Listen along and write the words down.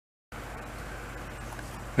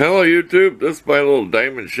Hello YouTube, this is my little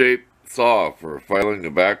diamond shaped saw for filing the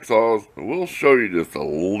back saws. We'll show you just a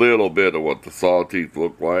little bit of what the saw teeth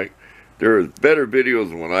look like. There is better videos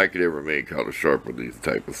than what I could ever make how to sharpen these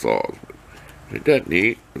type of saws. But ain't that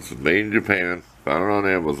neat? This is made in Japan, found it on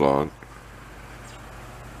Amazon.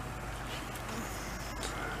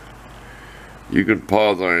 You can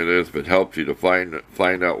pause on this if it helps you to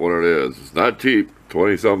find out what it is. It's not cheap,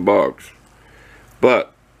 20 some bucks.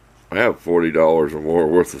 But I have $40 or more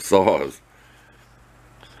worth of saws.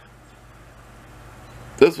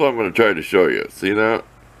 This one I'm going to try to show you. See that?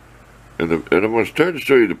 And I'm going to try to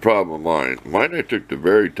show you the problem of mine. Mine, I took the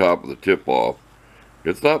very top of the tip off.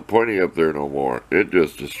 It's not pointing up there no more. It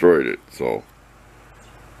just destroyed it. So,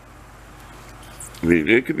 I mean,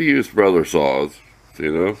 it could be used for other saws. See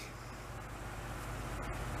this?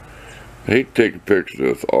 I hate to take a picture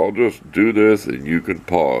of this. I'll just do this and you can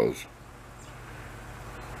pause.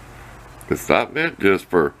 It's not meant just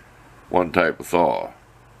for one type of saw.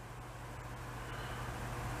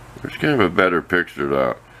 There's kind of a better picture of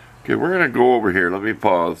that. Okay, we're going to go over here. Let me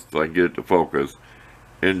pause so I can get it to focus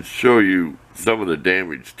and show you some of the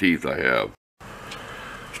damaged teeth I have.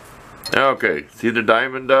 Okay, see the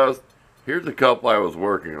diamond dust? Here's a couple I was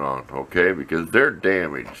working on, okay, because they're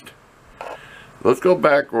damaged. Let's go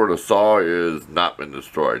back where the saw is not been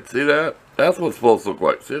destroyed. See that? That's what it's supposed to look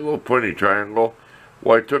like. See the little pointy triangle?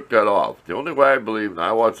 Well, I took that off. The only way I believe, and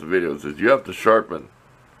I watch the videos, is you have to sharpen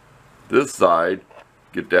this side,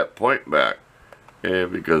 get that point back.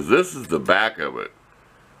 And because this is the back of it,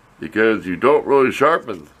 because you don't really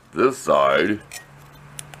sharpen this side,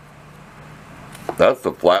 that's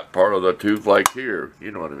the flat part of the tooth like here. You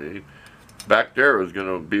know what I mean? Back there is going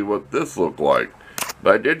to be what this looked like.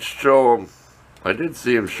 But I did show them, I did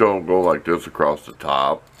see him show them go like this across the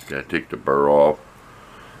top. Can I take the burr off?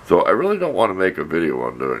 So I really don't want to make a video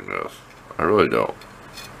on doing this. I really don't.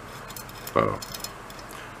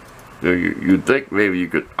 You'd think maybe you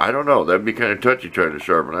could, I don't know, that'd be kind of touchy trying to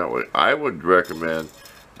sharpen that way. I would recommend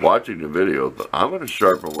watching the videos, but I'm going to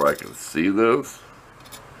sharpen where I can see this.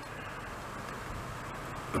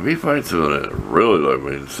 Let me find some of that really, I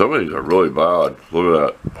mean, some of these are really bad. Look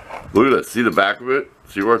at that. Look at that. See the back of it?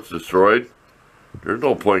 See where it's destroyed? There's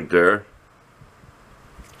no point there.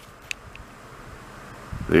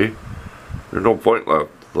 See? There's no point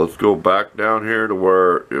left. Let's go back down here to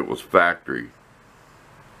where it was factory.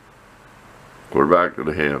 Go back to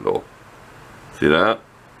the handle. See that?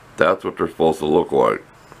 That's what they're supposed to look like.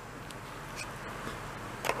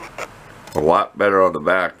 A lot better on the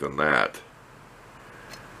back than that.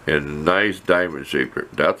 And nice diamond shape.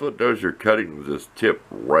 That's what does your cutting, this tip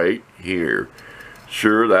right here.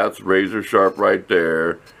 Sure, that's razor sharp right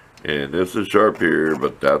there. And this is sharp here,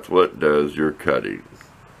 but that's what does your cutting.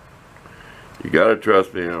 You gotta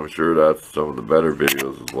trust me, I'm sure that's some of the better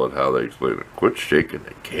videos is how they explain it. Quit shaking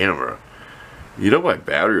the camera. You know my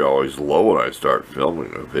battery always low when I start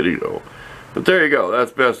filming a video. But there you go,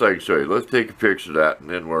 that's best I can show you. Let's take a picture of that and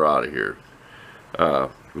then we're out of here.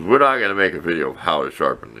 We're not gonna make a video of how to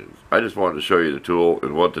sharpen these. I just wanted to show you the tool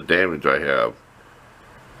and what the damage I have.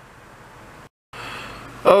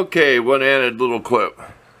 Okay, one added little clip.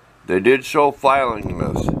 They did show filing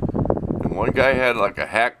this. One guy had like a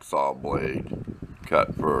hacksaw blade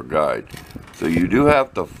cut for a guide. So you do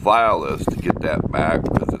have to file this to get that back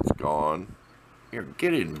because it's gone. Here,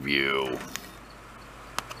 get in view.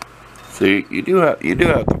 See, you do have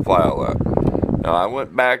to file that. Now I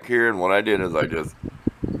went back here and what I did is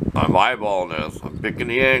I'm eyeballing this. I'm picking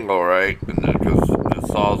the angle right, and then because the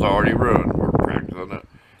saw's already ruined, we're practicing it,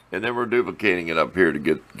 and then we're duplicating it up here to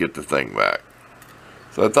get the thing back.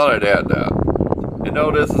 So I thought I'd add that. And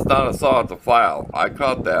no, this is not a saw, it's a file. I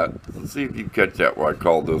caught that. Let's see if you catch that where I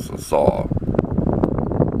called this a saw.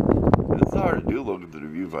 It's hard to do looking through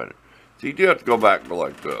the viewfinder. So you do have to go back and go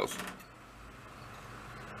like this.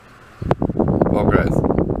 Okay,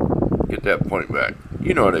 get that point back.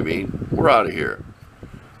 You know what I mean. We're out of here.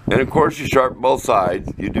 And of course you sharpen both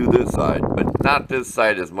sides. You do this side, but not this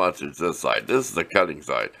side as much as this side. This is the cutting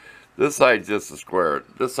side. This side's just a square.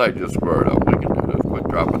 This side just square it up. We can do this. Quit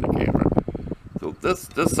dropping the camera. So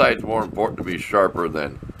this side's more important to be sharper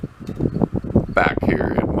than back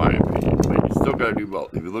here, in my opinion. But you still gotta do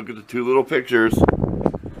both. If you look at the two little pictures,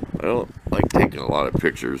 I don't like taking a lot of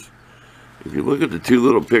pictures. If you look at the two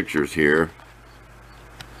little pictures here,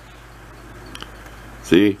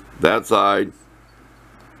 see that side,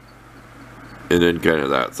 and then kind of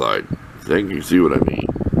that side. Then you see what I mean.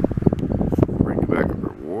 Bring it back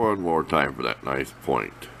up one more time for that nice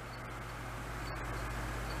point.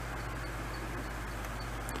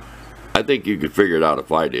 I think you could figure it out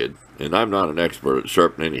if I did. And I'm not an expert at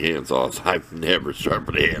sharpening any handsaws. I've never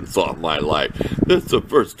sharpened a handsaw in my life. This is the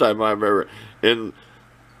first time I've ever... And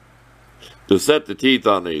to set the teeth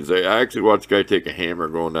on these, I actually watched a guy take a hammer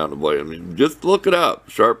going down the blade. I mean, just look it up.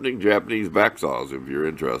 Sharpening Japanese Back saws if you're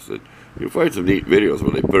interested. You'll find some neat videos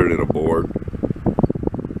where they put it in a board.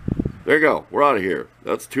 There you go. We're out of here.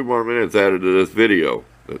 That's 2 more minutes added to this video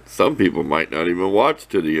that some people might not even watch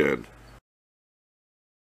to the end.